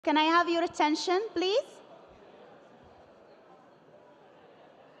Can I have your attention, please?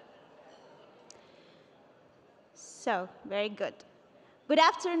 So, very good. Good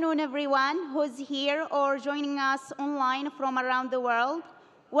afternoon, everyone who's here or joining us online from around the world.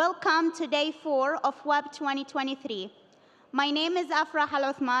 Welcome to day 4 of WEP 2023. My name is Afra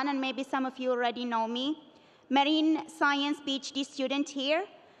Al-Uthman, and maybe some of you already know me. Marine Science PhD student here.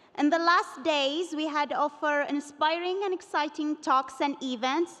 In the last days, we had offered inspiring and exciting talks and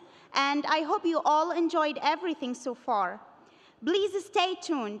events, and I hope you all enjoyed everything so far. Please stay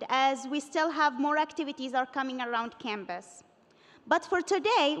tuned, as we still have more activities are coming around campus. But for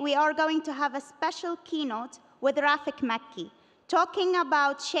today, we are going to have a special keynote with Rafic Makki, talking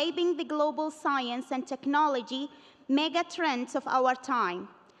about shaping the global science and technology megatrends of our time,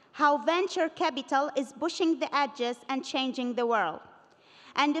 how venture capital is pushing the edges and changing the world.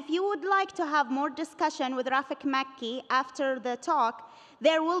 And if you would like to have more discussion with Rafic Makki after the talk,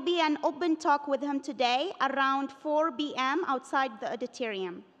 there will be an open talk with him today around 4 p.m. outside the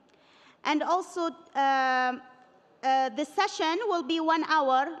auditorium. And also, the session will be 1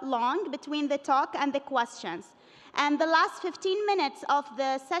 hour long between the talk and the questions. And the last 15 minutes of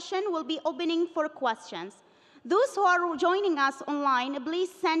the session will be opening for questions. Those who are joining us online, please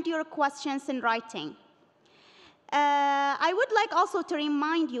send your questions in writing. I would like also to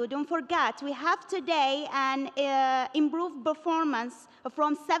remind you, don't forget, we have today an improved performance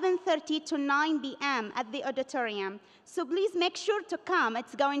from 7:30 to 9 p.m. at the auditorium. So please make sure to come.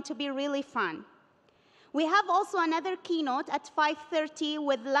 It's going to be really fun. We have also another keynote at 5:30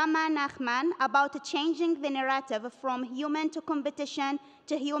 with Lama Nachman about changing the narrative from human to competition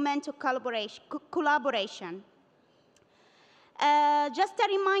to human to collaboration. Just a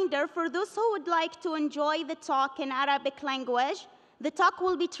reminder, for those who would like to enjoy the talk in Arabic language, the talk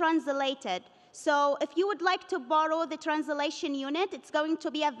will be translated. So if you would like to borrow the translation unit, it's going to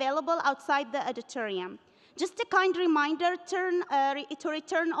be available outside the auditorium. Just a kind reminder to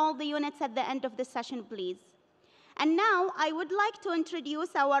return all the units at the end of the session, please. And now I would like to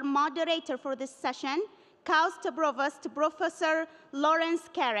introduce our moderator for this session, Caust Provost, Professor Lawrence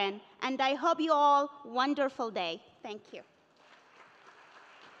Karen. And I hope you all a wonderful day. Thank you.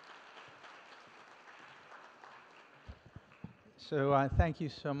 So thank you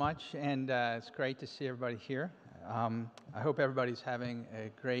so much, and it's great to see everybody here. I hope everybody's having a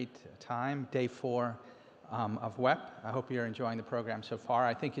great time, day 4 of WEP. I hope you're enjoying the program so far.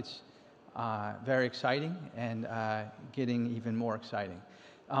 I think it's very exciting and getting even more exciting.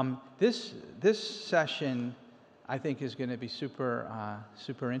 This session, I think, is going to be super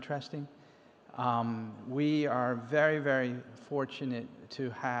interesting. We are very, very fortunate to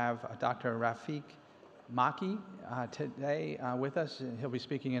have Dr. Rafic Makki today with us. He'll be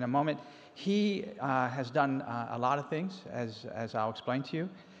speaking in a moment. He has done a lot of things, as I'll explain to you,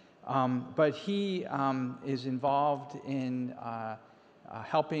 but he is involved in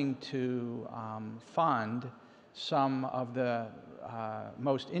helping to fund some of the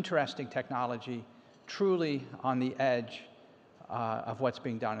most interesting technology truly on the edge of what's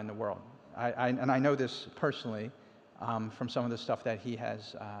being done in the world. And I know this personally from some of the stuff that he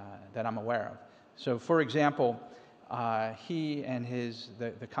has, that I'm aware of. So, for example, he and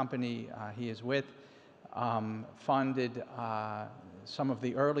the company he is with funded some of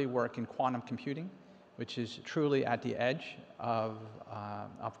the early work in quantum computing, which is truly at the edge of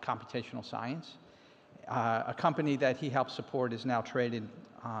computational science. A company that he helped support is now traded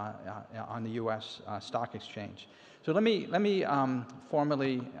on the U.S. stock exchange. So let me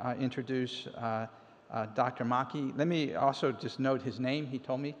formally introduce Dr. Makki. Let me also just note his name. He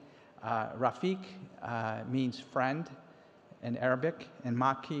told me. Rafic means friend in Arabic, and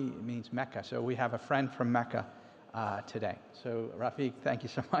Makki means Mecca. So we have a friend from Mecca today. So Rafic, thank you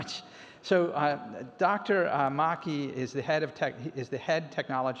so much. So Dr. Makki is the head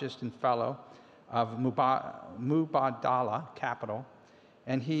technologist and fellow of Mubadala Capital,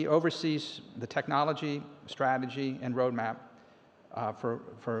 and he oversees the technology, strategy, and roadmap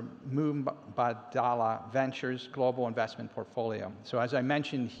for Mubadala Ventures global investment portfolio. So as I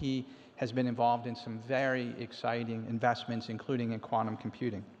mentioned, he has been involved in some very exciting investments, including in quantum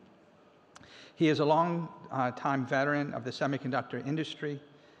computing. He is a long-time veteran of the semiconductor industry,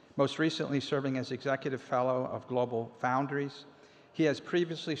 most recently serving as Executive Fellow of GlobalFoundries. He has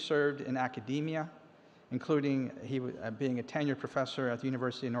previously served in academia, including being a tenured professor at the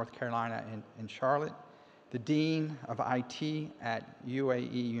University of North Carolina in Charlotte, the Dean of IT at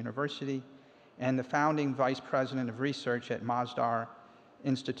UAE University, and the founding Vice President of Research at Masdar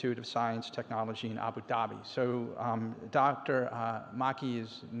Institute of Science Technology in Abu Dhabi. So Dr. Makki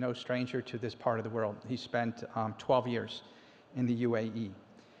is no stranger to this part of the world. He spent 12 years in the UAE.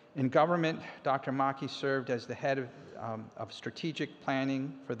 In government, Dr. Makki served as the head of strategic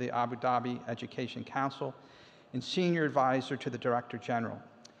planning for the Abu Dhabi Education Council and senior advisor to the Director General.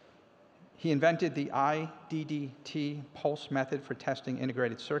 He invented the IDDT pulse method for testing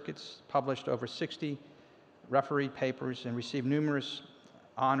integrated circuits, published over 60 refereed papers, and received numerous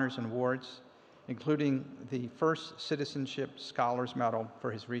honors and awards, including the first Citizenship Scholars Medal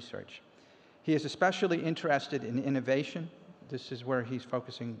for his research. He is especially interested in innovation. This is where he's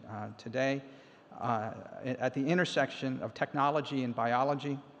focusing today, at the intersection of technology and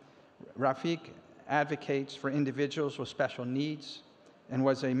biology. Rafic advocates for individuals with special needs and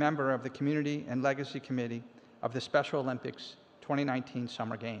was a member of the Community and Legacy Committee of the Special Olympics 2019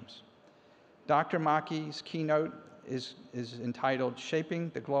 Summer Games. Dr. Makki's keynote is entitled Shaping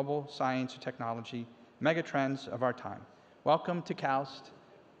the Global Science and Technology Megatrends of Our Time. Welcome to KAUST,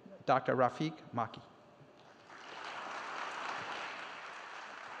 Dr. Rafic Makki.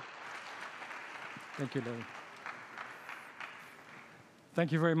 Thank you, Larry.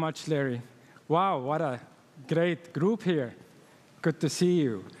 Thank you very much, Larry. Wow, what a great group here. Good to see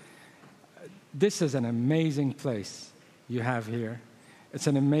you. This is an amazing place you have here. It's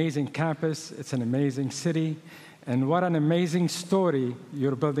an amazing campus. It's an amazing city. And what an amazing story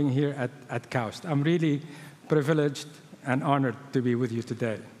you're building here at KAUST. I'm really privileged and honored to be with you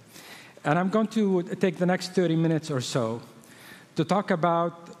today. And I'm going to take the next 30 minutes or so to talk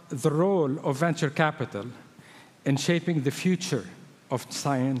about the role of venture capital in shaping the future of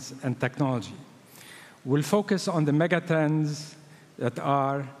science and technology. We'll focus on the megatrends that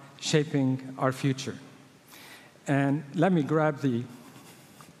are shaping our future. And let me grab the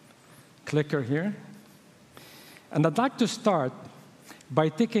clicker here. And I'd like to start by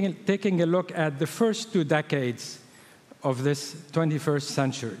taking a look at the first 2 decades of this 21st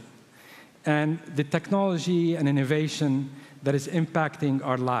century and the technology and innovation that is impacting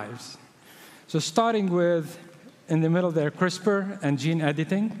our lives. So starting with, in the middle there, CRISPR and gene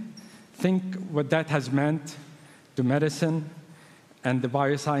editing. Think what that has meant to medicine and the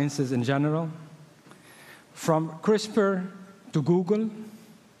biosciences in general. From CRISPR to Google,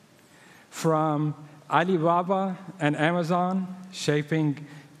 from Alibaba and Amazon shaping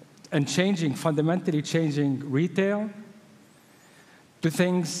and fundamentally changing retail, to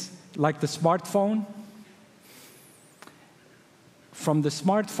things like the smartphone, from the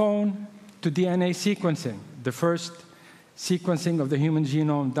smartphone to DNA sequencing, the first sequencing of the human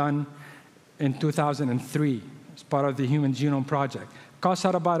genome done in 2003 as part of the Human Genome Project. Cost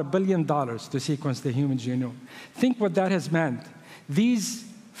out about $1 billion to sequence the human genome. Think what that has meant. These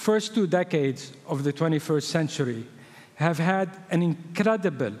first 2 decades of the 21st century have had an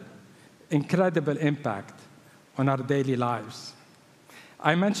incredible impact on our daily lives.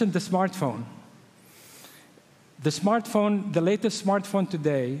 I mentioned the smartphone. The latest smartphone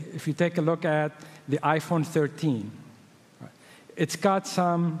today, if you take a look at the iPhone 13, it's got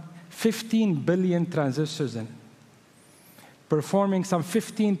some 15 billion transistors in it, performing some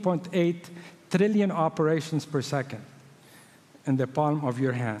 15.8 trillion operations per second in the palm of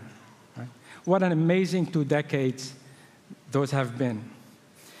your hand. Right? What an amazing 2 decades those have been.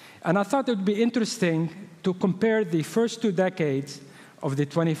 And I thought it would be interesting to compare the first 2 decades of the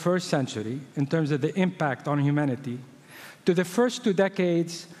 21st century in terms of the impact on humanity to the first 2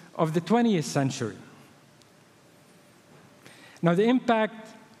 decades of the 20th century. Now, the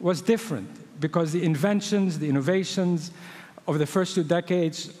impact was different because the inventions, the innovations of the first 2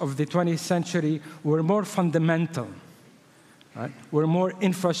 decades of the 20th century were more fundamental, right? Were more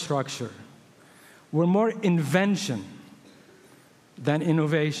infrastructure, were more invention than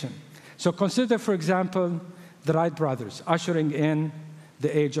innovation. So consider, for example, the Wright brothers ushering in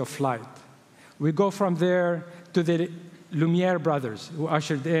the age of flight. We go from there to the Lumiere brothers, who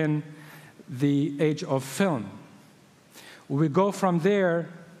ushered in the age of film. We go from there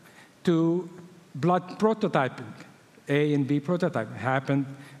to blood prototyping. A and B prototyping happened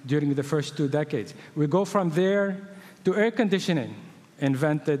during the first 2 decades. We go from there to air conditioning,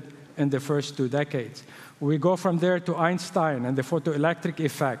 invented in the first 2 decades. We go from there to Einstein and the photoelectric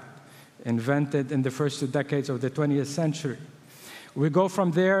effect, invented in the first 2 decades of the 20th century. We go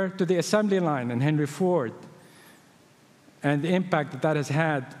from there to the assembly line and Henry Ford and the impact that that has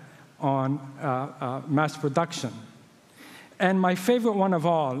had on mass production. And my favorite one of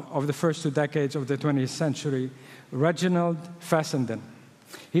all of the first 2 decades of the 20th century, Reginald Fessenden.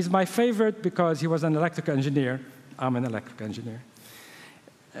 He's my favorite because he was an electrical engineer. I'm an electrical engineer.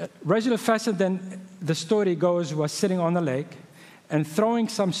 Reginald Fessenden, the story goes, was sitting on the lake and throwing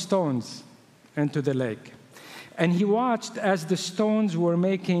some stones into the lake. And he watched as the stones were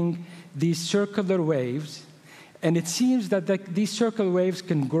making these circular waves, And it seems that these circle waves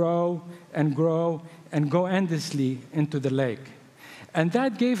can grow and grow and go endlessly into the lake. And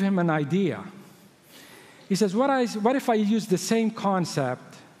that gave him an idea. He says, what if I use the same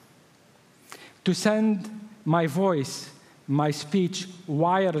concept to send my voice, my speech,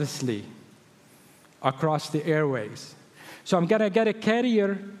 wirelessly across the airways? So I'm going to get a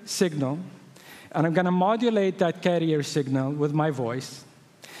carrier signal, and I'm going to modulate that carrier signal with my voice.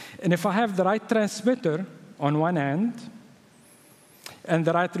 And if I have the right transmitter on one end and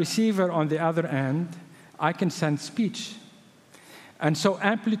the right receiver on the other end, I can send speech. And so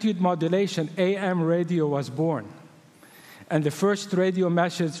amplitude modulation, AM radio, was born. And the first radio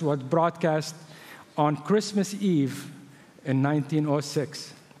message was broadcast on Christmas Eve in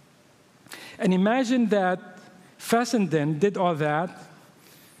 1906. And imagine that Fessenden did all that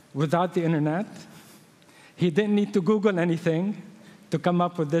without the internet. He didn't need to Google anything to come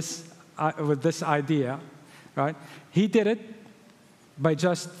up with this idea, right? He did it by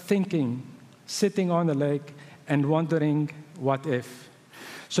just thinking, sitting on the lake, and wondering, what if?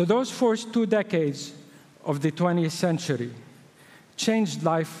 So those first 2 decades of the 20th century changed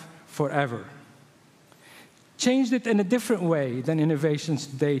life forever. Changed it in a different way than innovations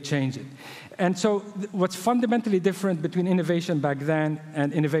today change it. And so what's fundamentally different between innovation back then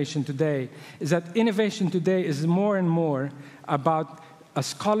and innovation today is that innovation today is more and more about a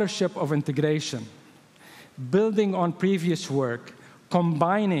scholarship of integration, building on previous work,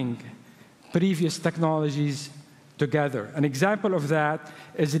 combining previous technologies together. An example of that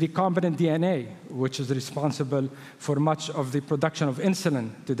is recombinant DNA, which is responsible for much of the production of insulin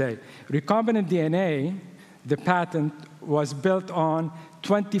today. Recombinant DNA, the patent, was built on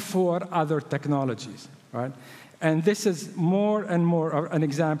 24 other technologies, right? And this is more and more an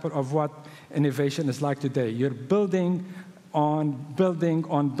example of what innovation is like today. You're building on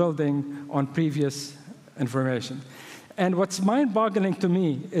previous information. And what's mind-boggling to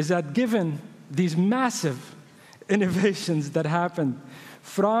me is that given these massive innovations that happened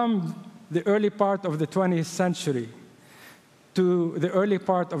from the early part of the 20th century to the early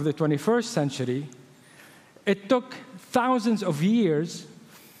part of the 21st century, it took thousands of years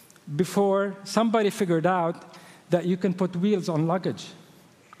before somebody figured out that you can put wheels on luggage.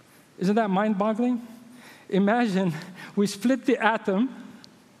 Isn't that mind-boggling? Imagine we split the atom,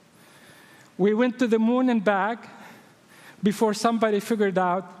 we went to the moon and back before somebody figured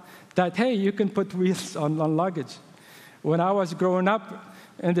out that, hey, you can put wheels on luggage. When I was growing up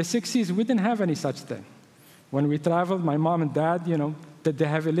in the 60s, we didn't have any such thing. When we traveled, my mom and dad, did the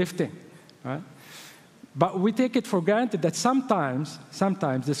heavy lifting, right? But we take it for granted that sometimes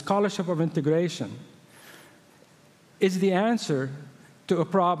the scholarship of integration is the answer to a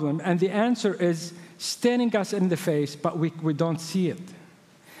problem, and the answer is staring us in the face, but we don't see it.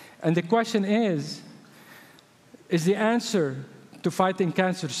 And the question is the answer to fighting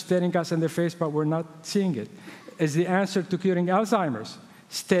cancer staring us in the face, but we're not seeing it? Is the answer to curing Alzheimer's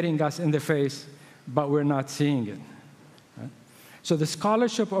staring us in the face, but we're not seeing it? Right? So the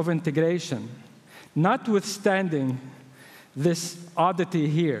scholarship of integration, notwithstanding this oddity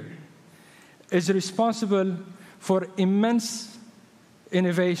here, is responsible for immense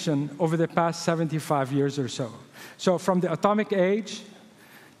innovation over the past 75 years or so. So from the atomic age,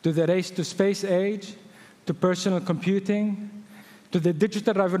 to the race to space age, to personal computing, to the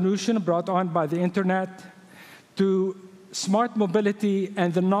digital revolution brought on by the internet, to smart mobility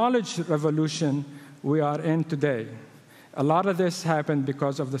and the knowledge revolution we are in today. A lot of this happened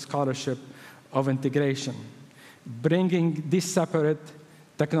because of the scholarship of integration, bringing these separate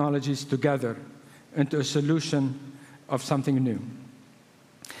technologies together into a solution of something new.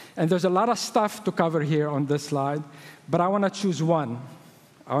 And there's a lot of stuff to cover here on this slide, but I want to choose one.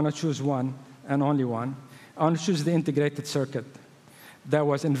 I want to choose one and only one. I want to choose the integrated circuit that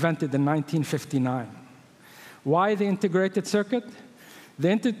was invented in 1959. Why the integrated circuit? The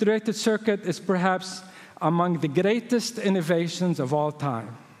integrated circuit is perhaps among the greatest innovations of all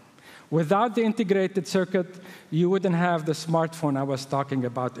time. Without the integrated circuit, you wouldn't have the smartphone I was talking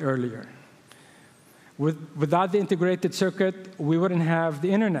about earlier. Without the integrated circuit, we wouldn't have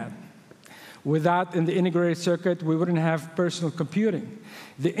the internet. Without the integrated circuit, we wouldn't have personal computing.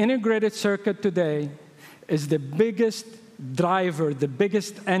 The integrated circuit today is the biggest driver, the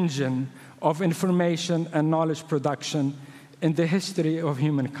biggest engine of information and knowledge production in the history of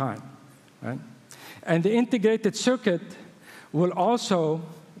humankind. Right? And the integrated circuit will also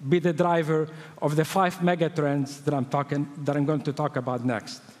be the driver of the 5 megatrends that I'm going to talk about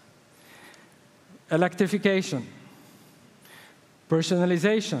next. Electrification,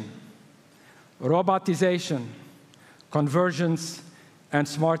 personalization, robotization, convergence, and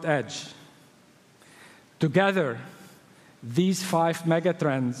smart edge. Together, these 5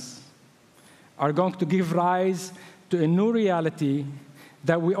 megatrends are going to give rise to a new reality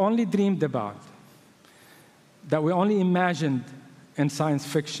that we only dreamed about, that we only imagined in science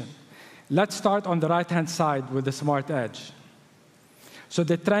fiction. Let's start on the right-hand side with the smart edge. So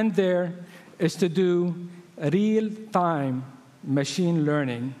the trend there is to do real-time machine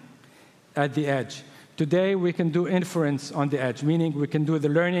learning at the edge. Today, we can do inference on the edge, meaning we can do the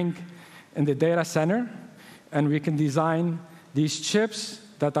learning in the data center, and we can design these chips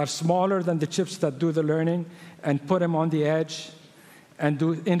that are smaller than the chips that do the learning and put them on the edge and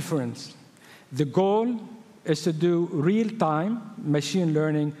do inference. The goal is to do real-time machine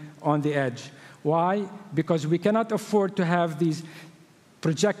learning on the edge. Why? Because we cannot afford to have these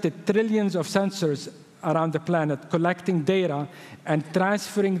projected trillions of sensors around the planet collecting data and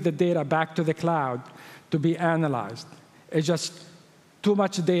transferring the data back to the cloud to be analyzed. It's just too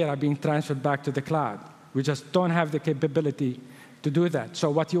much data being transferred back to the cloud. We just don't have the capability to do that. So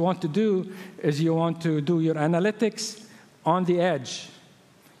what you want to do is you want to do your analytics on the edge,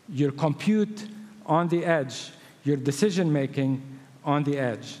 your compute on the edge, your decision-making on the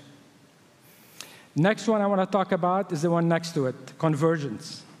edge. Next one I want to talk about is the one next to it,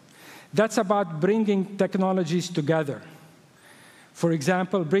 convergence. That's about bringing technologies together. For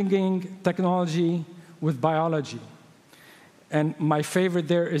example, bringing technology with biology. And my favorite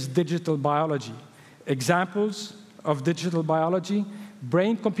there is digital biology. Examples of digital biology,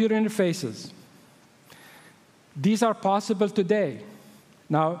 brain-computer interfaces. These are possible today.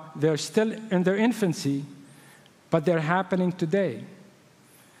 Now, they're still in their infancy, but they're happening today.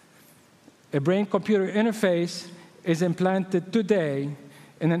 A brain-computer interface is implanted today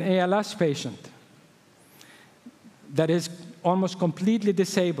in an ALS patient that is almost completely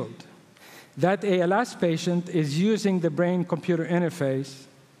disabled. That ALS patient is using the brain-computer interface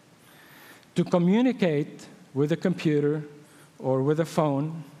to communicate with a computer or with a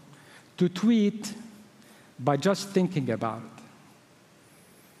phone, to tweet by just thinking about it.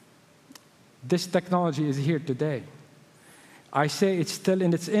 This technology is here today. I say it's still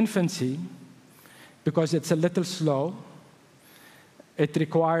in its infancy because it's a little slow. It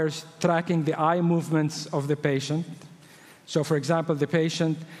requires tracking the eye movements of the patient. So, for example, the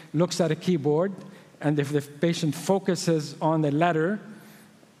patient looks at a keyboard, and if the patient focuses on a letter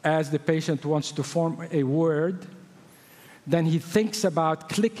as the patient wants to form a word, then he thinks about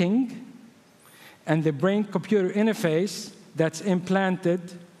clicking, and the brain-computer interface that's implanted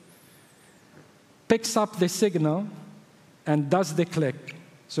picks up the signal and does the click.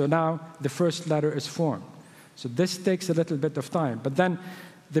 So now the first letter is formed. So this takes a little bit of time. But then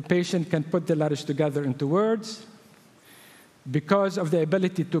the patient can put the letters together into words. Because of the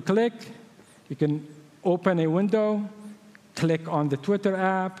ability to click, you can open a window, click on the Twitter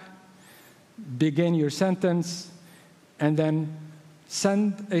app, begin your sentence, and then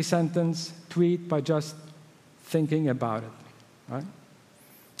send a sentence, tweet by just thinking about it. Right?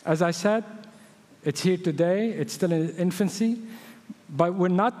 As I said, it's here today. It's still in infancy. But we're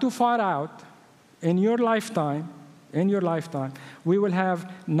not too far out. In your lifetime, we will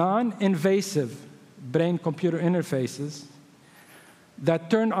have non-invasive brain-computer interfaces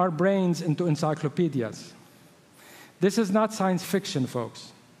that turn our brains into encyclopedias. This is not science fiction,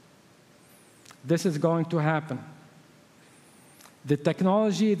 folks. This is going to happen. The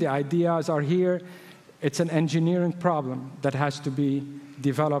technology, the ideas are here. It's an engineering problem that has to be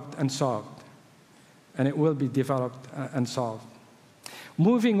developed and solved. And it will be developed and solved.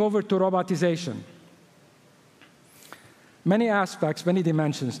 Moving over to robotization. Many aspects, many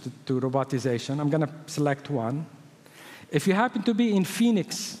dimensions to robotization. I'm going to select one. If you happen to be in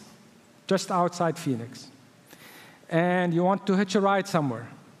Phoenix, just outside Phoenix, and you want to hitch a ride somewhere,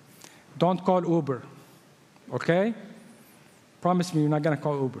 don't call Uber, okay? Promise me you're not going to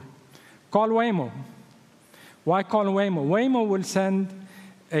call Uber. Call Waymo. Why call Waymo? Waymo will send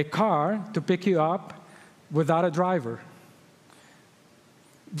a car to pick you up without a driver.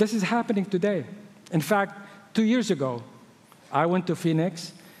 This is happening today. In fact, 2 years ago, I went to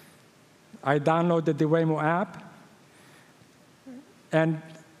Phoenix. I downloaded the Waymo app and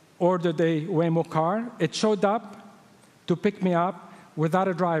ordered a Waymo car. It showed up to pick me up without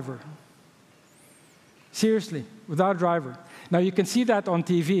a driver. Seriously, without a driver. Now, you can see that on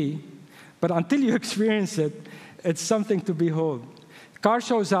TV, but until you experience it, it's something to behold. The car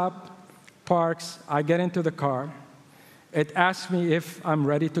shows up, parks, I get into the car. It asks me if I'm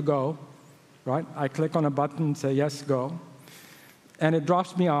ready to go, right? I click on a button and say, yes, go. And it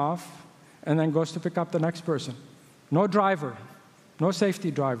drops me off and then goes to pick up the next person. No driver, no safety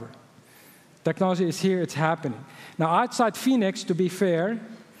driver. Technology is here, it's happening. Now, outside Phoenix, to be fair,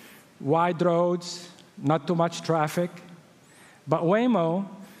 wide roads, not too much traffic. But Waymo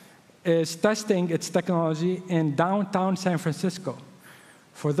is testing its technology in downtown San Francisco.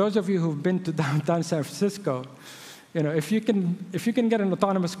 For those of you who've been to downtown San Francisco, if you can get an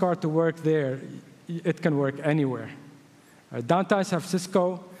autonomous car to work there, it can work anywhere. Downtown San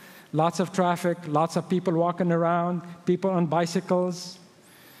Francisco, lots of traffic, lots of people walking around, people on bicycles,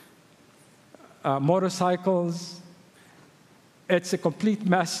 motorcycles. It's a complete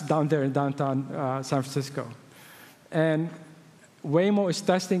mess down there in downtown San Francisco. And Waymo is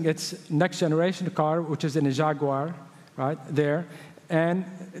testing its next generation car, which is in a Jaguar, right there. And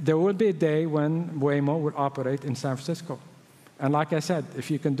there will be a day when Waymo will operate in San Francisco. And like I said, if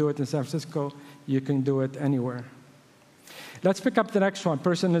you can do it in San Francisco, you can do it anywhere. Let's pick up the next one,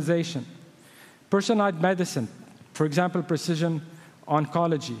 personalization. Personalized medicine, for example, precision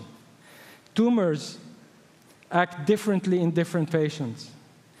oncology. Tumors act differently in different patients.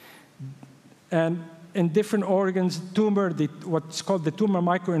 And in different organs, what's called the tumor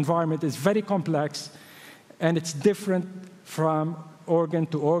microenvironment is very complex, and it's different from organ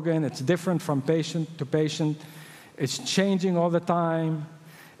to organ. It's different from patient to patient. It's changing all the time.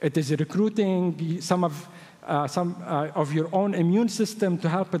 It is recruiting some of your own immune system to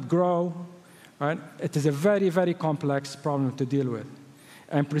help it grow. Right? It is a very, very complex problem to deal with.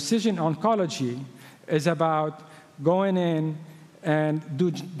 And precision oncology is about going in and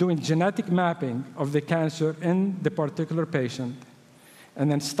doing genetic mapping of the cancer in the particular patient,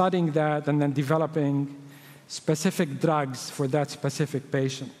 and then studying that, and then developing specific drugs for that specific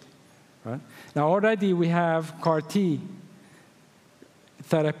patient. Right? Now, already we have CAR-T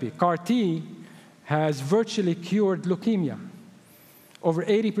therapy. CAR-T has virtually cured leukemia. Over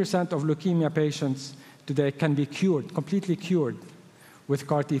 80% of leukemia patients today can be cured, completely cured, with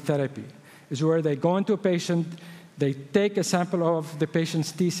CAR-T therapy. Is where they go into a patient, they take a sample of the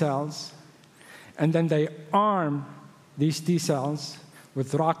patient's T cells, and then they arm these T cells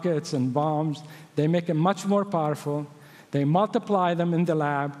with rockets and bombs. They make them much more powerful. They multiply them in the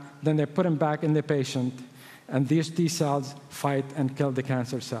lab, then they put them back in the patient, and these T cells fight and kill the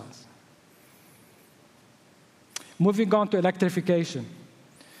cancer cells. Moving on to electrification.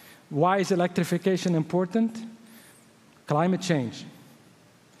 Why is electrification important? Climate change.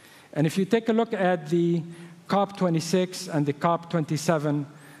 And if you take a look at the COP26 and the COP27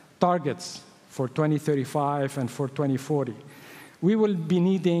 targets for 2035 and for 2040, we will be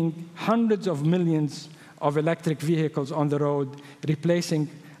needing hundreds of millions of electric vehicles on the road, replacing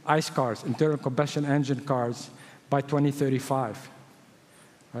ICE cars, internal combustion engine cars, by 2035.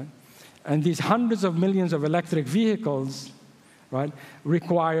 Right? And these hundreds of millions of electric vehicles, right,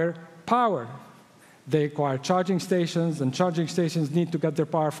 require power. They require charging stations, and charging stations need to get their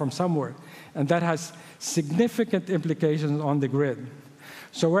power from somewhere. And that has significant implications on the grid.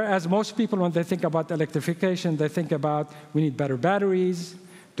 So whereas most people, when they think about electrification, they think about we need better batteries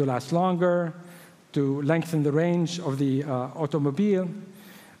to last longer, to lengthen the range of the automobile.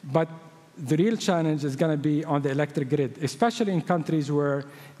 But the real challenge is going to be on the electric grid, especially in countries where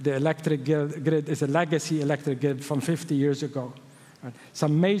the electric grid is a legacy electric grid from 50 years ago. Right?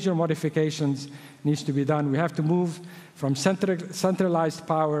 Some major modifications needs to be done. We have to move from centralized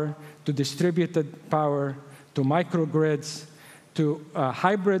power to distributed power to microgrids to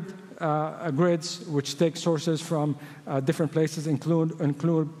hybrid grids, which take sources from different places,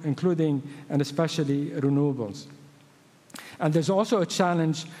 including and especially renewables. And there's also a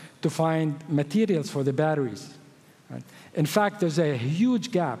challenge to find materials for the batteries. Right? In fact, there's a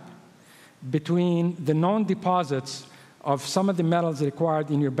huge gap between the known deposits of some of the metals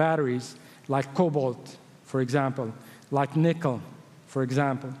required in your batteries, like cobalt, for example, like nickel, for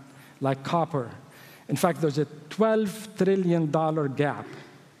example, like copper. In fact, there's a $12 trillion gap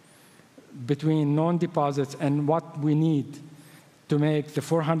between known deposits and what we need to make the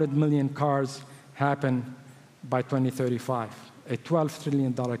 400 million cars happen by 2035, a $12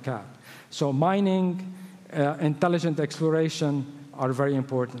 trillion gap. So mining, intelligent exploration are very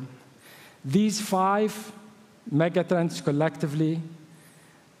important. These 5 megatrends collectively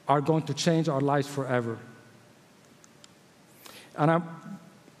are going to change our lives forever. And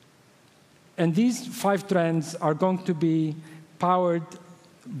these 5 trends are going to be powered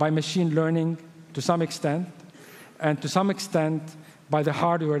by machine learning to some extent, and to some extent by the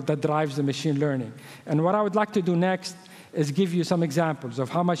hardware that drives the machine learning. And what I would like to do next is give you some examples of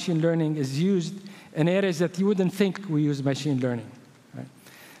how machine learning is used in areas that you wouldn't think we use machine learning. Right?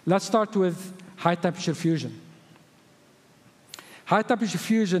 Let's start with high-temperature fusion. High-temperature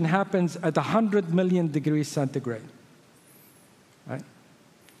fusion happens at 100 million degrees centigrade. Right?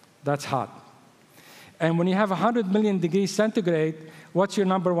 That's hot. And when you have 100 million degrees centigrade, what's your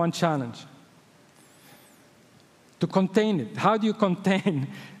number one challenge? to contain it. How do you contain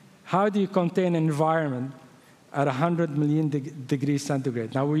an environment at 100 million degrees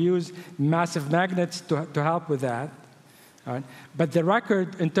centigrade? Now, we use massive magnets to help with that. Right? But the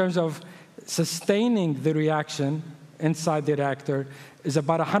record in terms of sustaining the reaction inside the reactor is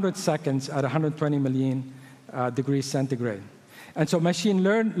about 100 seconds at 120 million degrees centigrade. And so machine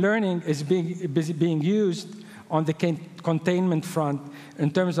learning is being used on the containment front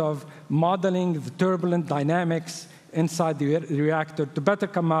in terms of modeling the turbulent dynamics inside the reactor to better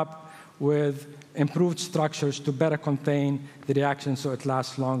come up with improved structures to better contain the reaction so it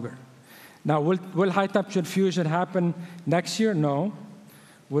lasts longer. Now, will high-temperature fusion happen next year? No.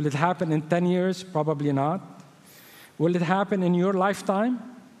 Will it happen in 10 years? Probably not. Will it happen in your lifetime?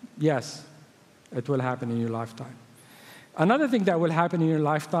 Yes, it will happen in your lifetime. Another thing that will happen in your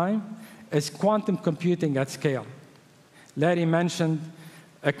lifetime is quantum computing at scale. Larry mentioned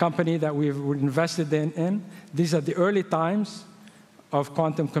a company that we've invested in. These are the early times of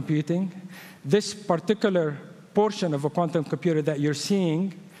quantum computing. This particular portion of a quantum computer that you're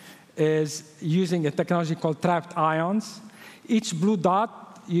seeing is using a technology called trapped ions. Each blue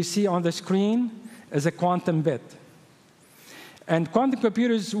dot you see on the screen is a quantum bit. And quantum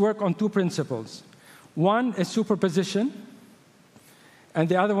computers work on two principles. One is superposition, and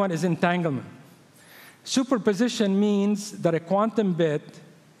the other one is entanglement. Superposition means that a quantum bit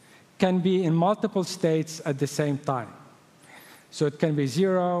can be in multiple states at the same time. So it can be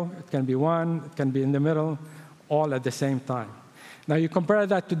 0, it can be 1, it can be in the middle, all at the same time. Now, you compare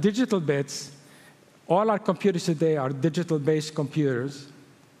that to digital bits. All our computers today are digital-based computers.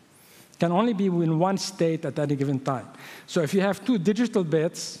 Can only be in one state at any given time. So if you have two digital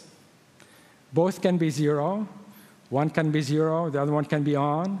bits, both can be 0. One can be 0, the other one can be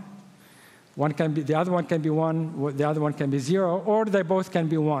on. The other one can be 1, the other one can be 0, or they both can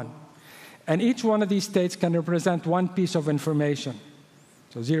be 1. And each one of these states can represent one piece of information.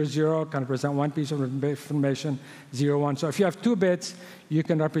 So 0, 0 can represent one piece of information, 0, 1. So if you have 2 bits, you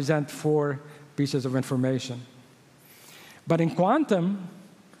can represent 4 pieces of information. But in quantum,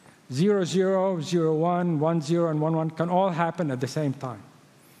 0, 0, 0, 1, 1, 0, and 1, 1 can all happen at the same time.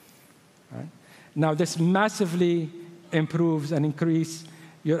 Right? Now, this massively improves and increases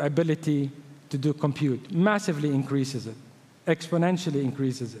your ability to do compute. Massively increases it. Exponentially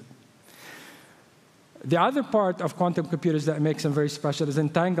increases it. The other part of quantum computers that makes them very special is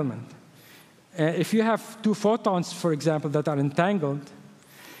entanglement. If you have 2 photons, for example, that are entangled,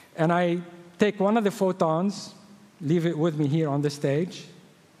 and I take one of the photons, leave it with me here on the stage,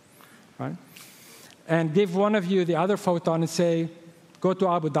 right, and give one of you the other photon and say, go to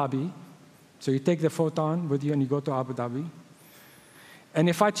Abu Dhabi. So you take the photon with you and you go to Abu Dhabi. And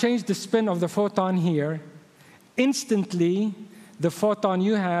if I change the spin of the photon here, instantly the photon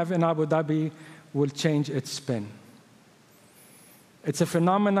you have in Abu Dhabi will change its spin. It's a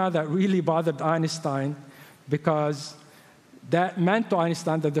phenomenon that really bothered Einstein because that meant to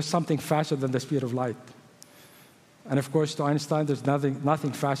Einstein that there's something faster than the speed of light. And of course, to Einstein, there's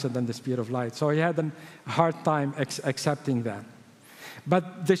nothing faster than the speed of light. So he had a hard time accepting that.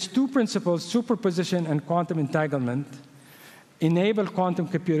 But these 2 principles, superposition and quantum entanglement, enable quantum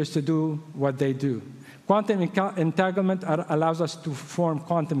computers to do what they do. Quantum entanglement allows us to form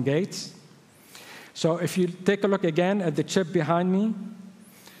quantum gates. So if you take a look again at the chip behind me,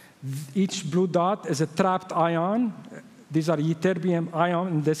 each blue dot is a trapped ion. These are ytterbium ion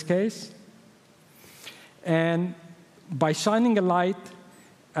in this case. And by shining a light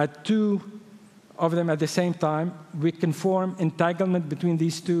at 2 of them at the same time, we can form entanglement between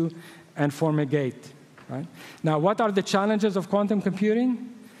these 2 and form a gate. Right? Now, what are the challenges of quantum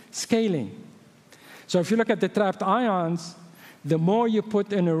computing? Scaling. So if you look at the trapped ions, the more you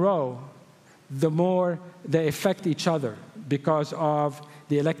put in a row, the more they affect each other because of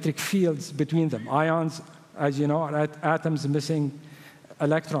the electric fields between them. Ions, as you know, are atoms missing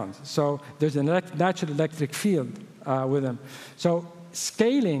electrons. So there's a natural electric field with them. So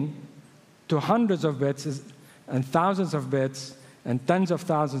scaling to hundreds of bits and thousands of bits and tens of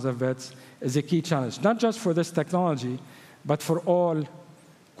thousands of bits is a key challenge, not just for this technology, but for all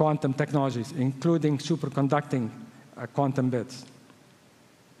quantum technologies, including superconducting quantum bits.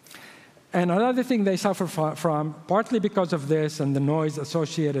 And another thing they suffer from, partly because of this and the noise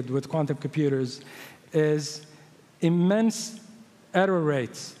associated with quantum computers, is immense error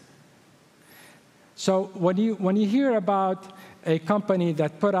rates. So when you hear about a company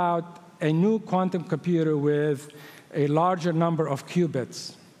that put out a new quantum computer with a larger number of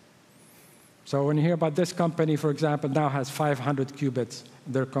qubits, so when you hear about this company, for example, now has 500 qubits,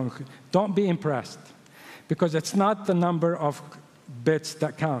 don't be impressed, because it's not the number of bits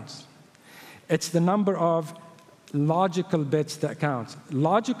that counts. It's the number of logical bits that counts.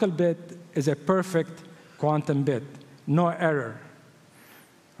 Logical bit is a perfect quantum bit, no error.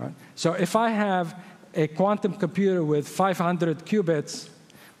 Right? So if I have a quantum computer with 500 qubits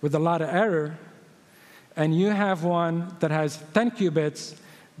with a lot of error, and you have one that has 10 qubits,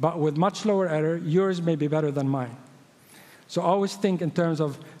 but with much lower error, yours may be better than mine. So always think in terms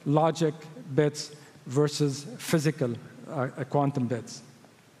of logic bits versus physical quantum bits.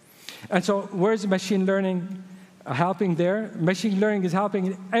 And so where's machine learning helping there? Machine learning is helping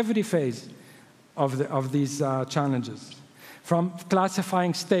in every phase of these challenges, from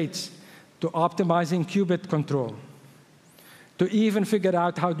classifying states to optimizing qubit control, to even figure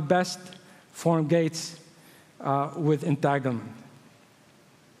out how to best form gates with entanglement.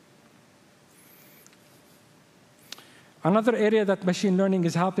 Another area that machine learning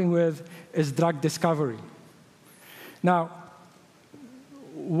is helping with is drug discovery. Now,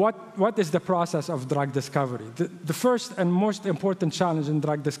 what is the process of drug discovery? The first and most important challenge in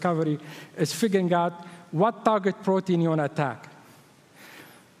drug discovery is figuring out what target protein you want to attack.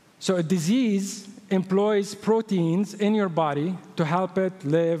 So a disease employs proteins in your body to help it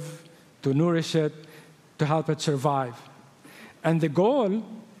live, to nourish it, to help it survive. And the goal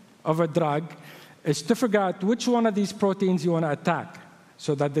of a drug is to figure out which one of these proteins you want to attack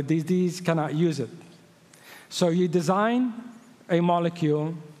so that the disease cannot use it. So you design a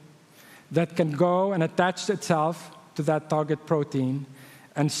molecule that can go and attach itself to that target protein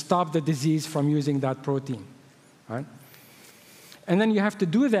and stop the disease from using that protein. Right? And then you have to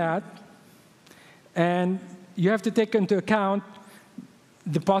do that, and you have to take into account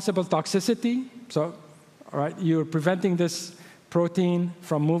the possible toxicity. So, all right, you're preventing this protein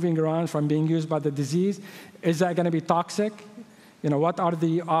from moving around, from being used by the disease. Is that going to be toxic? What are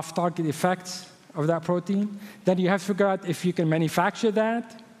the off-target effects of that protein? Then you have to figure out if you can manufacture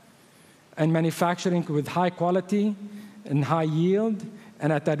that, and manufacturing with high quality and high yield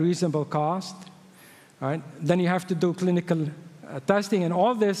and at a reasonable cost. Right? Then you have to do clinical testing, and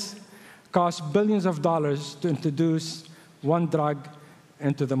all this costs billions of dollars to introduce one drug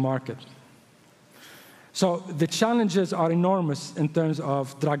into the market. So the challenges are enormous in terms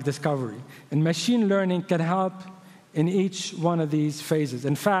of drug discovery, and machine learning can help in each one of these phases.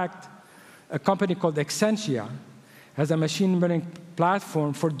 In fact, a company called Exscientia has a machine learning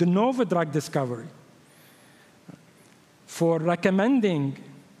platform for de novo drug discovery, for recommending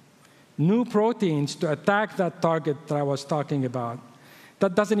new proteins to attack that target that I was talking about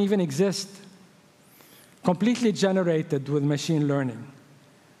that doesn't even exist, completely generated with machine learning.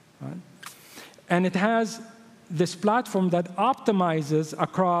 Right? And it has this platform that optimizes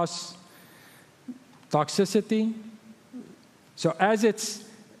across toxicity. So as it's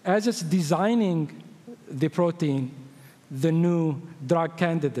designing the protein, the new drug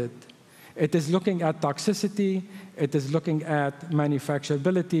candidate, it is looking at toxicity, it is looking at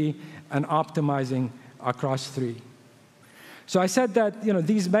manufacturability, and optimizing across three. So I said that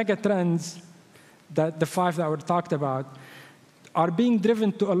these megatrends, that the 5 that were talked about, are being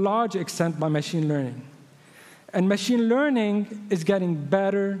driven to a large extent by machine learning. And machine learning is getting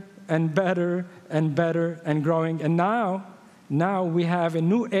better and better and better and growing. And now we have a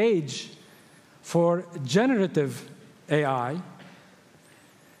new age for generative AI.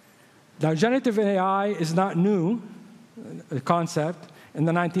 Now, generative AI is not new, a concept. In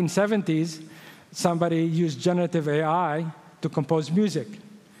the 1970s, somebody used generative AI to compose music,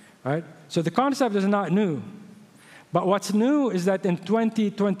 right? So the concept is not new. But what's new is that in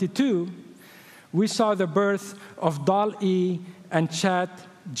 2022, we saw the birth of DALL-E and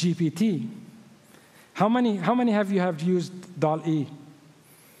ChatGPT. How many have you have used DALL-E?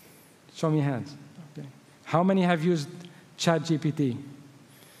 Show me hands. Okay. How many have used ChatGPT?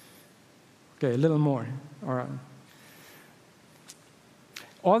 Okay, a little more. All right.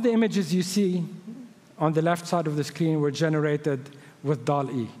 All the images you see on the left side of the screen were generated with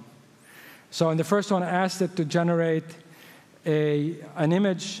DALL-E. So in the first one, I asked it to generate an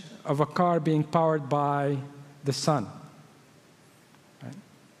image of a car being powered by the sun. Right?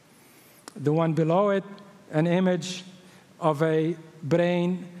 The one below it, an image of a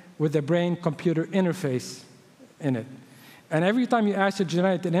brain with a brain-computer interface in it. And every time you ask it to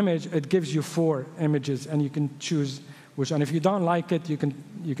generate an image, it gives you 4 images, and you can choose which one. If you don't like it, you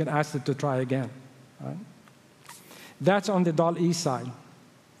can ask it to try again. Right? That's on the DALL-E side.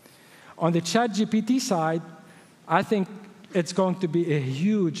 On the ChatGPT side, I think it's going to be a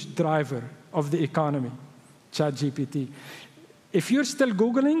huge driver of the economy, ChatGPT. If you're still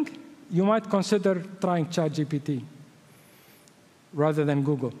Googling, you might consider trying ChatGPT rather than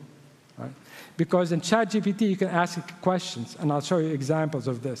Google. Right? Because in ChatGPT, you can ask it questions, and I'll show you examples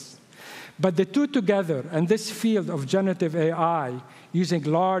of this. But the two together, and this field of generative AI using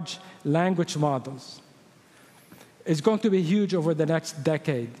large language models, is going to be huge over the next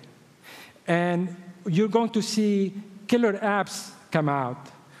decade. And you're going to see killer apps come out,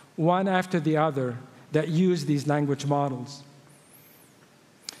 one after the other, that use these language models.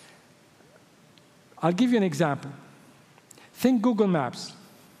 I'll give you an example. Think Google Maps.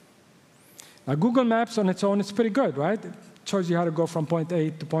 Now, Google Maps on its own is pretty good, right? It shows you how to go from point A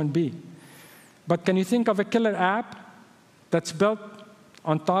to point B. But can you think of a killer app that's built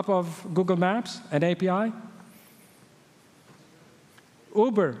on top of Google Maps, an API?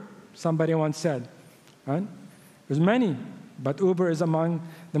 Uber, somebody once said, right? There's many, but Uber is among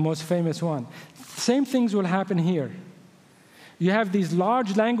the most famous one. Same things will happen here. You have these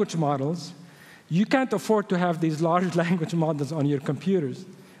large language models. You can't afford to have these large language models on your computers,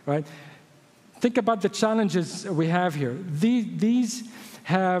 right? Think about the challenges we have here. These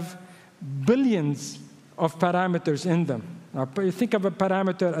have billions of parameters in them. Now, think of a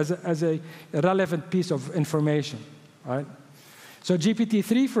parameter as a relevant piece of information, right? So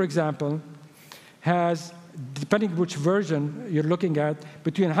GPT-3, for example, has, depending which version you're looking at,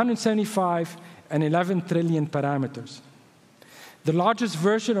 between 175 and 11 trillion parameters. The largest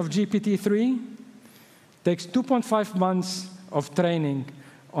version of GPT-3 takes 2.5 months of training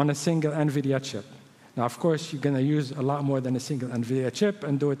on a single NVIDIA chip. Now, of course, you're going to use a lot more than a single NVIDIA chip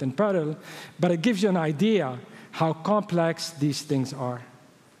and do it in parallel, but it gives you an idea how complex these things are,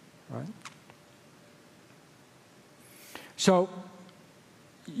 right? So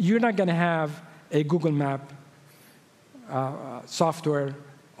you're not going to have a Google Map software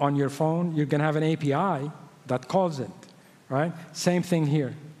on your phone. You're going to have an API that calls it, right? Same thing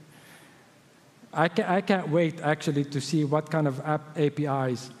here. I can't wait, actually, to see what kind of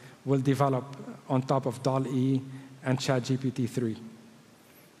APIs will develop on top of DALL-E and ChatGPT-3.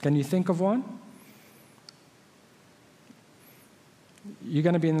 Can you think of one? You're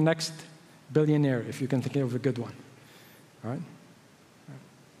going to be the next billionaire if you can think of a good one, all right?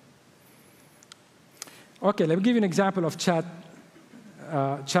 Okay, let me give you an example of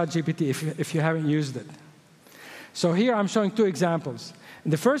ChatGPT if you haven't used it. So here I'm showing two examples. In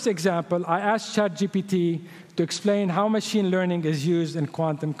the first example, I asked ChatGPT to explain how machine learning is used in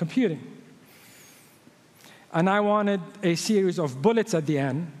quantum computing. And I wanted a series of bullets at the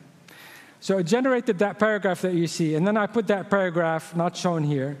end. So it generated that paragraph that you see, and then I put that paragraph, not shown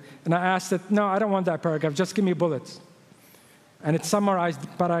here, and I asked it, no, I don't want that paragraph, just give me bullets. And it summarized the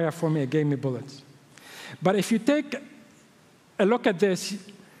paragraph for me, it gave me bullets. But if you take a look at this,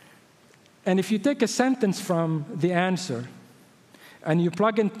 and if you take a sentence from the answer, and you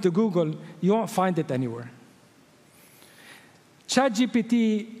plug into Google, you won't find it anywhere.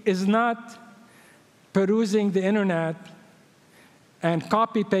 ChatGPT is not perusing the internet and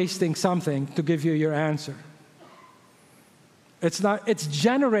copy-pasting something to give you your answer. It's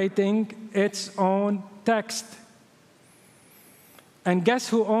generating its own text. And guess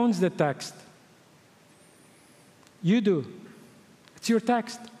who owns the text? You do. It's your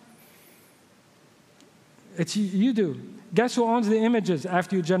text. You do. Guess who owns the images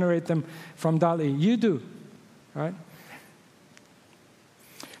after you generate them from DALL-E? You do, right?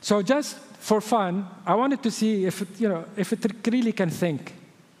 So just for fun, I wanted to see if it really can think.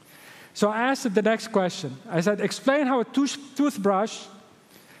 So I asked it the next question. I said, explain how a toothbrush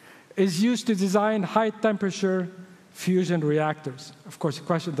is used to design high-temperature fusion reactors. Of course, the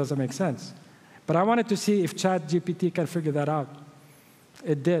question doesn't make sense. But I wanted to see if ChatGPT can figure that out.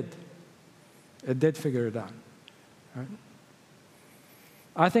 It did. It did figure it out. Right?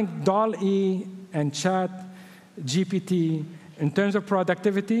 I think DALL-E and ChatGPT, in terms of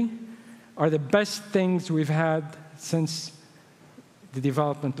productivity, are the best things we've had since the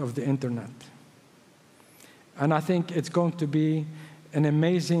development of the internet. And I think it's going to be an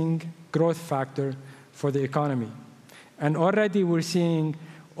amazing growth factor for the economy. And already we're seeing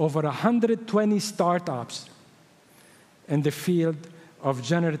over 120 startups in the field of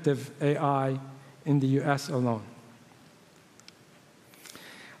generative AI in the US alone.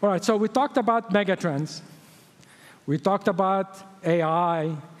 All right, so we talked about megatrends. We talked about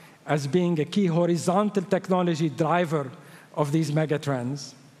AI as being a key horizontal technology driver of these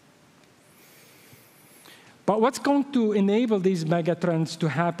megatrends. But what's going to enable these megatrends to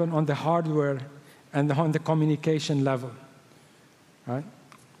happen on the hardware and on the communication level? Right?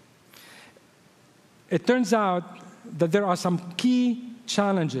 It turns out that there are some key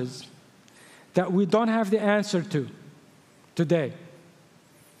challenges that we don't have the answer to today.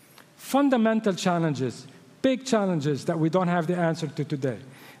 Fundamental challenges, big challenges that we don't have the answer to today.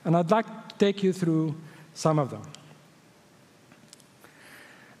 And I'd like to take you through some of them.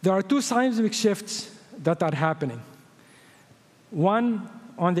 There are two seismic shifts that are happening. One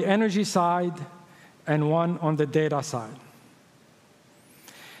on the energy side and one on the data side.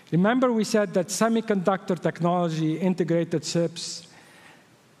 Remember we said that semiconductor technology, integrated chips,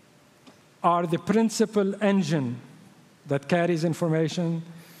 are the principal engine that carries information,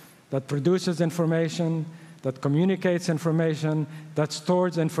 that produces information, that communicates information, that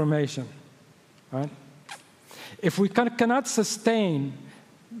stores information, right? If we cannot sustain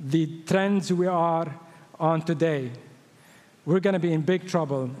the trends we are on today, we're going to be in big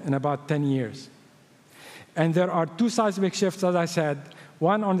trouble in about 10 years. And there are two seismic shifts, as I said,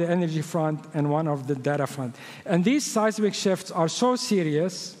 one on the energy front and one on the data front. And these seismic shifts are so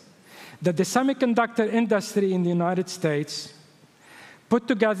serious that the semiconductor industry in the United States put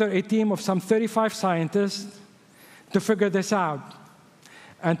together a team of some 35 scientists to figure this out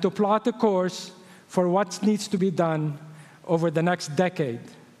and to plot a course for what needs to be done over the next decade.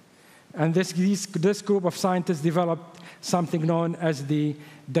 And this group of scientists developed something known as the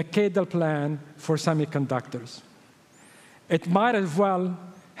Decadal Plan for Semiconductors. It might as well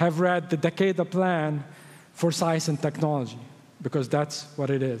have read the Decadal Plan for Science and Technology, because that's what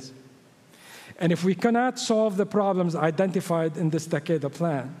it is. And if we cannot solve the problems identified in this Decadal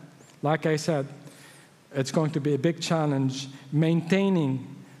Plan, like I said, it's going to be a big challenge maintaining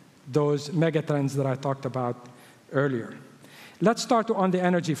those megatrends that I talked about earlier. Let's start on the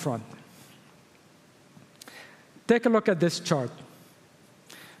energy front. Take a look at this chart.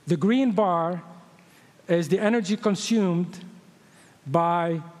 The green bar is the energy consumed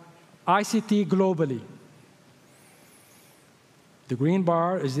by ICT globally. The green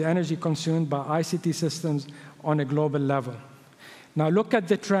bar is the energy consumed by ICT systems on a global level. Now look at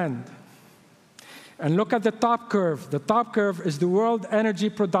the trend. And look at the top curve. The top curve is the world energy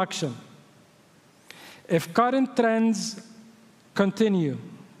production. If current trends continue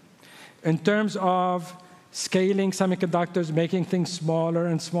in terms of scaling semiconductors, making things smaller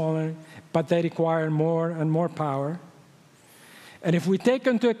and smaller, but they require more and more power, and if we take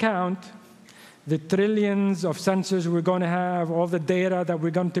into account the trillions of sensors we're going to have, all the data that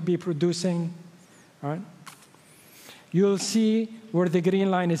we're going to be producing, right, you'll see where the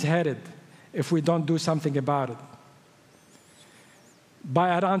green line is headed if we don't do something about it.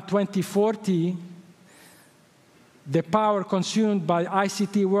 By around 2040, the power consumed by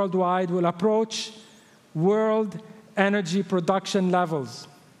ICT worldwide will approach world energy production levels.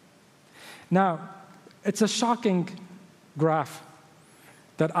 Now, it's a shocking graph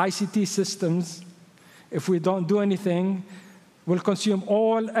that ICT systems, if we don't do anything, will consume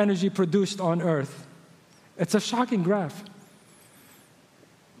all energy produced on Earth. It's a shocking graph.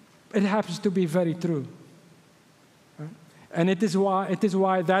 It happens to be very true. Right? And it is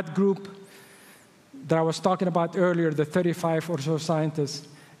why that group that I was talking about earlier, the 35 or so scientists,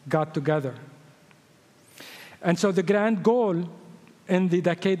 got together. And so the grand goal in the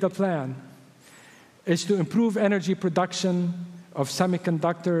Decadal Plan is to improve energy production of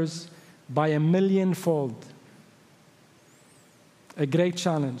semiconductors by 1 million-fold. A great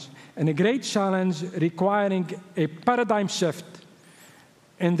challenge. And a great challenge requiring a paradigm shift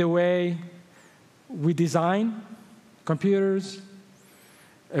in the way we design computers,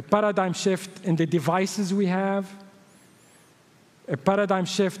 a paradigm shift in the devices we have, a paradigm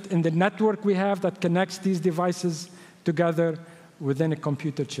shift in the network we have that connects these devices together within a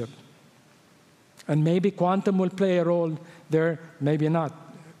computer chip. And maybe quantum will play a role there, maybe not.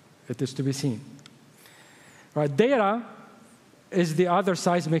 It is to be seen. Right, data is the other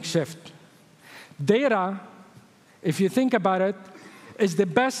seismic shift. Data, if you think about it, is the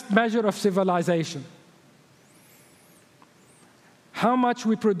best measure of civilization. How much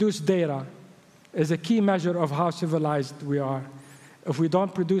we produce data is a key measure of how civilized we are. If we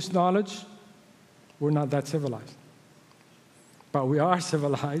don't produce knowledge, we're not that civilized. But we are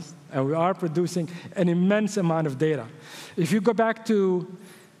civilized, and we are producing an immense amount of data. If you go back to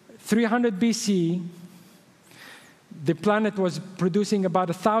 300 BC, the planet was producing about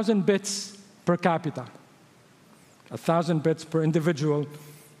 1,000 bits per capita, 1,000 bits per individual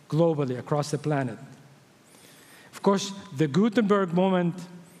globally across the planet. Of course, the Gutenberg moment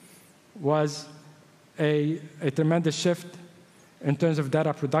was a tremendous shift in terms of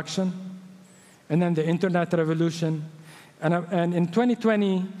data production, and then the internet revolution. And in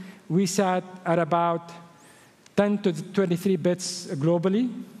 2020, we sat at about 10 to the 23 bits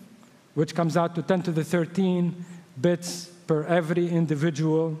globally, which comes out to 10 to the 13 bits per every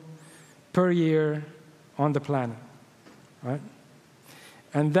individual per year on the planet, right?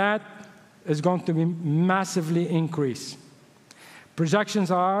 And that is going to be massively increase. Projections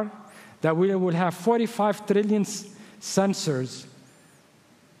are that we will have 45 trillion sensors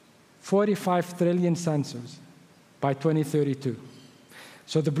 45 trillion sensors by 2032.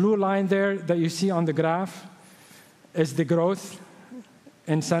 So the blue line there that you see on the graph is the growth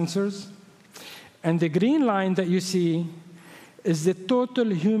in sensors. And the green line that you see is the total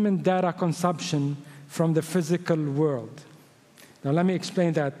human data consumption from the physical world. Now let me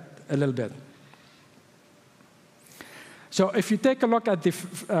explain that a little bit. So if you take a look at the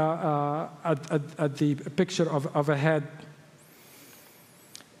picture of a head,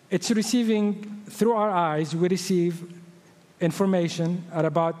 it's receiving, through our eyes, we receive information at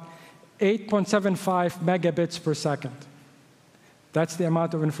about 8.75 megabits per second. That's the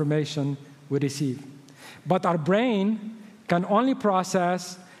amount of information we receive. But our brain can only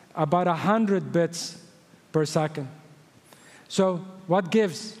process about 100 bits per second. So what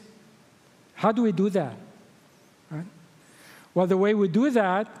gives? How do we do that? Right? Well, the way we do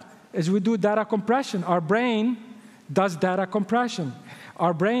that is we do data compression. Our brain does data compression.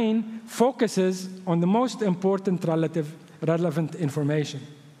 Our brain focuses on the most important relevant information.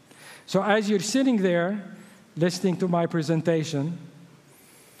 So as you're sitting there listening to my presentation,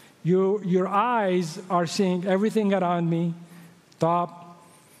 your eyes are seeing everything around me, top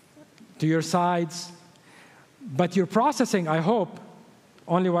to your sides, but you're processing, I hope,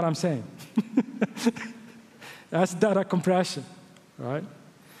 only what I'm saying. That's data compression, right?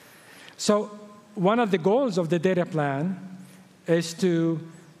 So one of the goals of the data plan is to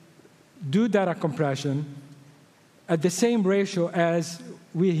do data compression at the same ratio as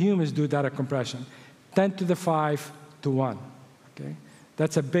we humans do data compression, 10 to the 5 to 1. Okay?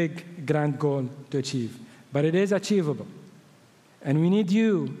 That's a big, grand goal to achieve. But it is achievable. And we need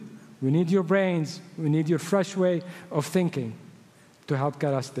you. We need your brains. We need your fresh way of thinking to help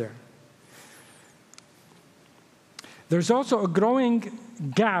get us there. There's also a growing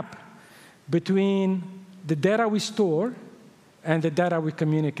gap between the data we store and the data we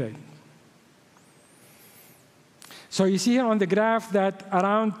communicate. So you see here on the graph that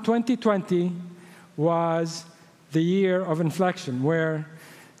around 2020 was the year of inflection, where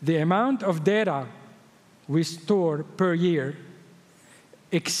the amount of data we store per year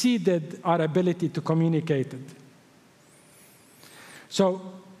exceeded our ability to communicate it. So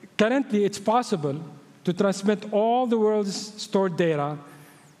currently, it's possible to transmit all the world's stored data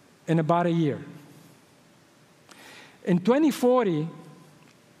in about a year. In 2040,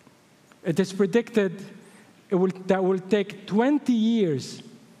 it is predicted that will take 20 years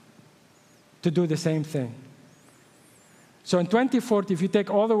to do the same thing. So in 2040, if you take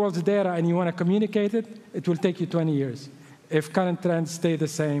all the world's data and you want to communicate it, it will take you 20 years, if current trends stay the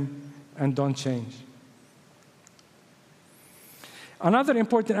same and don't change. Another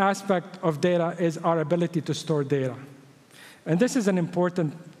important aspect of data is our ability to store data. And this is an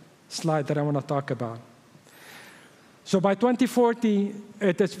important slide that I want to talk about. So by 2040,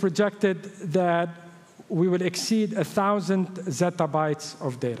 it is projected that we will exceed 1,000 zettabytes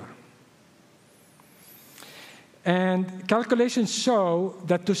of data. And calculations show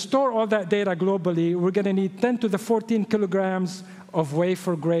that to store all that data globally, we're going to need 10 to the 14 kilograms of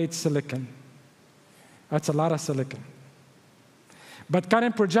wafer-grade silicon. That's a lot of silicon. But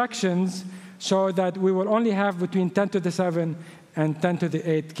current projections show that we will only have between 10 to the 7 and 10 to the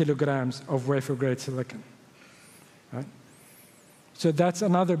 8 kilograms of wafer-grade silicon. Right? So that's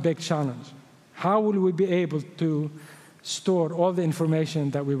another big challenge. How will we be able to store all the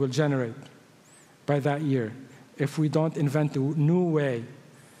information that we will generate by that year if we don't invent a new way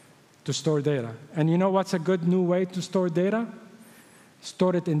to store data? And you know what's a good new way to store data?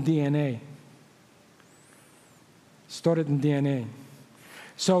 Store it in DNA. Store it in DNA.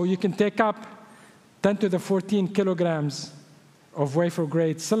 So you can take up 10 to the 14 kilograms of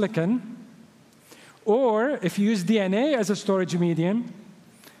wafer-grade silicon, or if you use DNA as a storage medium,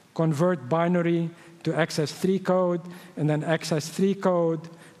 convert binary to XS3 code, and then XS3 code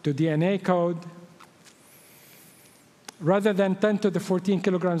to DNA code. Rather than 10 to the 14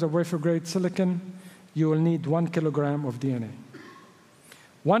 kilograms of wafer-grade silicon, you will need 1 kilogram of DNA.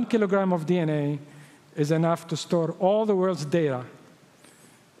 1 kilogram of DNA is enough to store all the world's data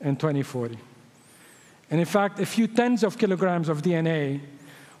in 2040. And in fact, a few tens of kilograms of DNA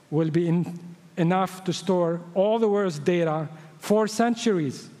will be enough to store all the world's data for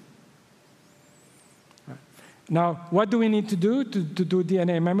centuries. Now, what do we need to do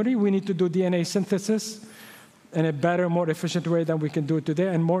DNA memory? We need to do DNA synthesis in a better, more efficient way than we can do it today,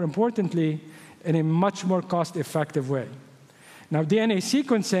 and more importantly, in a much more cost-effective way. Now, DNA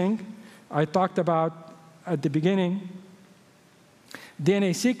sequencing, I talked about at the beginning.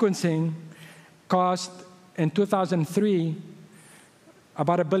 DNA sequencing cost in 2003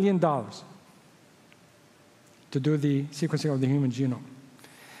 about $1 billion to do the sequencing of the human genome.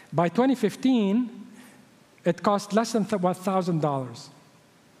 By 2015, it cost less than $1,000.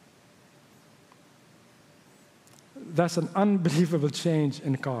 That's an unbelievable change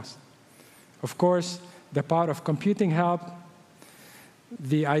in cost. Of course, the power of computing helped.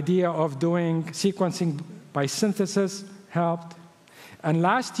 The idea of doing sequencing by synthesis helped. And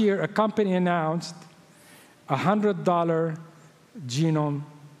last year, a company announced a $100 genome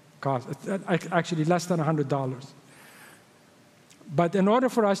cost, actually less than $100. But in order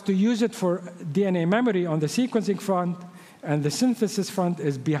for us to use it for DNA memory on the sequencing front, and the synthesis front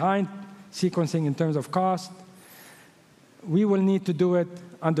is behind sequencing in terms of cost, we will need to do it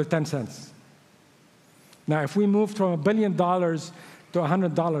under 10 cents. Now, if we moved from $1 billion to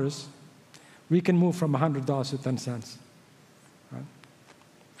 $100, we can move from $100 to 10 cents. Right?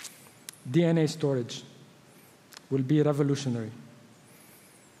 DNA storage will be revolutionary.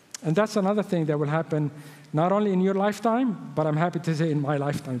 And that's another thing that will happen not only in your lifetime, but I'm happy to say in my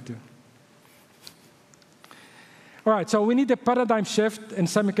lifetime too. All right, so we need a paradigm shift in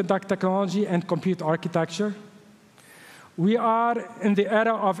semiconductor technology and compute architecture. We are in the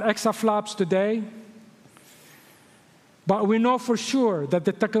era of exaflops today, but we know for sure that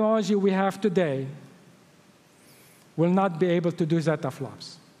the technology we have today will not be able to do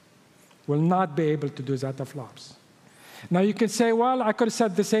zettaflops. Will not be able to do zettaflops. Now you can say, well, I could have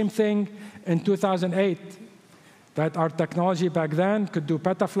said the same thing in 2008, that our technology back then could do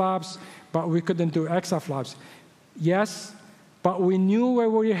petaflops, but we couldn't do exaflops. Yes, but we knew where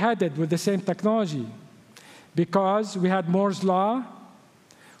we were headed with the same technology. Because we had Moore's law,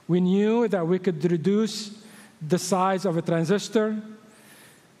 we knew that we could reduce the size of a transistor.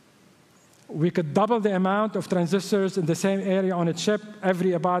 We could double the amount of transistors in the same area on a chip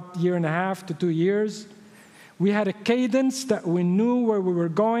every about 1.5 to 2 years. We had a cadence that we knew where we were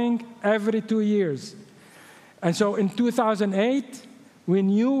going every 2 years. And so in 2008, we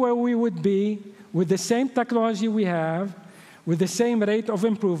knew where we would be with the same technology we have, with the same rate of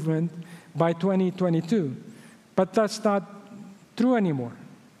improvement by 2022. But that's not true anymore.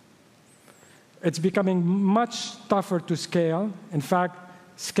 It's becoming much tougher to scale. In fact,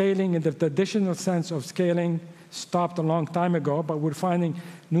 scaling in the traditional sense of scaling stopped a long time ago, but we're finding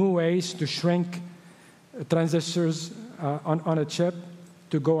new ways to shrink transistors on a chip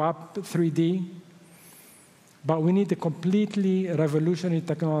to go up 3D. But we need a completely revolutionary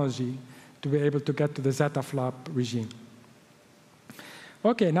technology to be able to get to the zettaflop regime.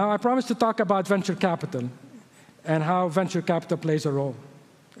 Okay, now I promised to talk about venture capital and how venture capital plays a role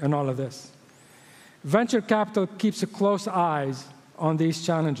in all of this. Venture capital keeps a close eye on these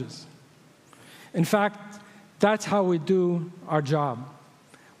challenges. In fact, that's how we do our job.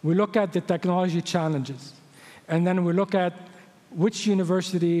 We look at the technology challenges, and then we look at which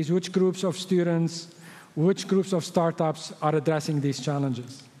universities, which groups of students, which groups of startups are addressing these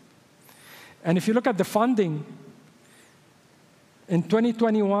challenges. And if you look at the funding, in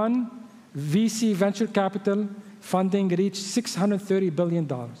 2021, VC venture capital funding reached $630 billion.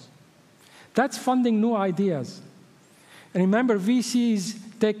 That's funding new ideas. And remember,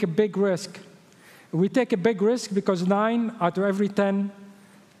 VCs take a big risk. We take a big risk because 9 out of every 10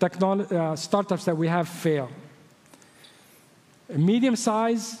 startups that we have fail.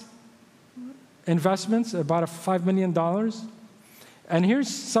 Medium-sized investments, about $5 million. And here's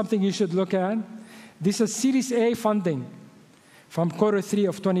something you should look at. This is Series A funding from Q3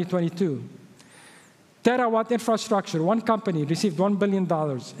 of 2022. Terawatt infrastructure, one company received $1 billion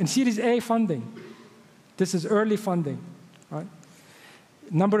in Series A funding. This is early funding, right?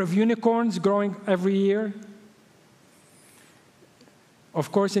 Number of unicorns growing every year.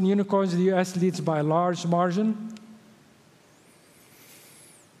 Of course, in unicorns, the US leads by a large margin.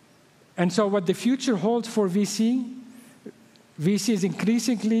 And so what the future holds for VC is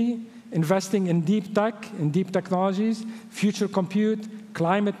increasingly investing in deep tech, in deep technologies, future compute,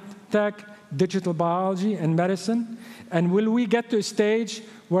 climate tech, digital biology, and medicine. And will we get to a stage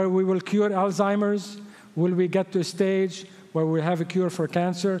where we will cure Alzheimer's? Will we get to a stage where we have a cure for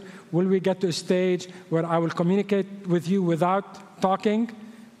cancer? Will we get to a stage where I will communicate with you without talking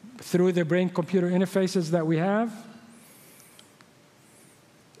through the brain-computer interfaces that we have?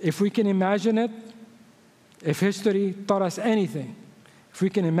 If we can imagine it, if history taught us anything, if we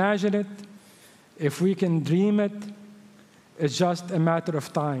can imagine it, if we can dream it, it's just a matter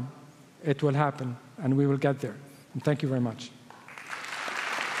of time. It will happen, and we will get there. And thank you very much.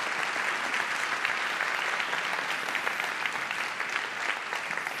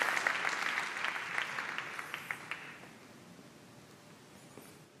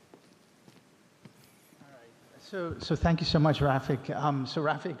 So thank you so much, Rafic. So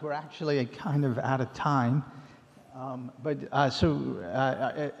Rafic, we're actually kind of out of time. Are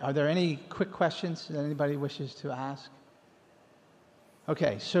there any quick questions that anybody wishes to ask?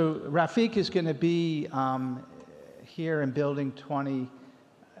 Okay, so Rafic is going to be here in building 20,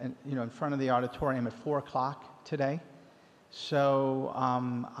 in front of the auditorium at 4 o'clock today. So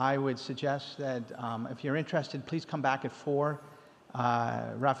I would suggest that if you're interested, please come back at 4.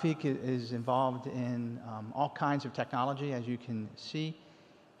 Rafic is involved in all kinds of technology, as you can see.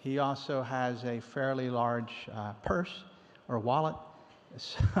 He also has a fairly large purse or wallet.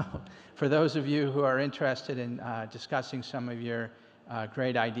 So for those of you who are interested in discussing some of your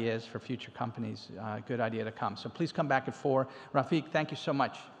great ideas for future companies, good idea to come. So please come back at 4. Rafic, thank you so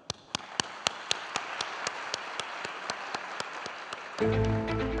much.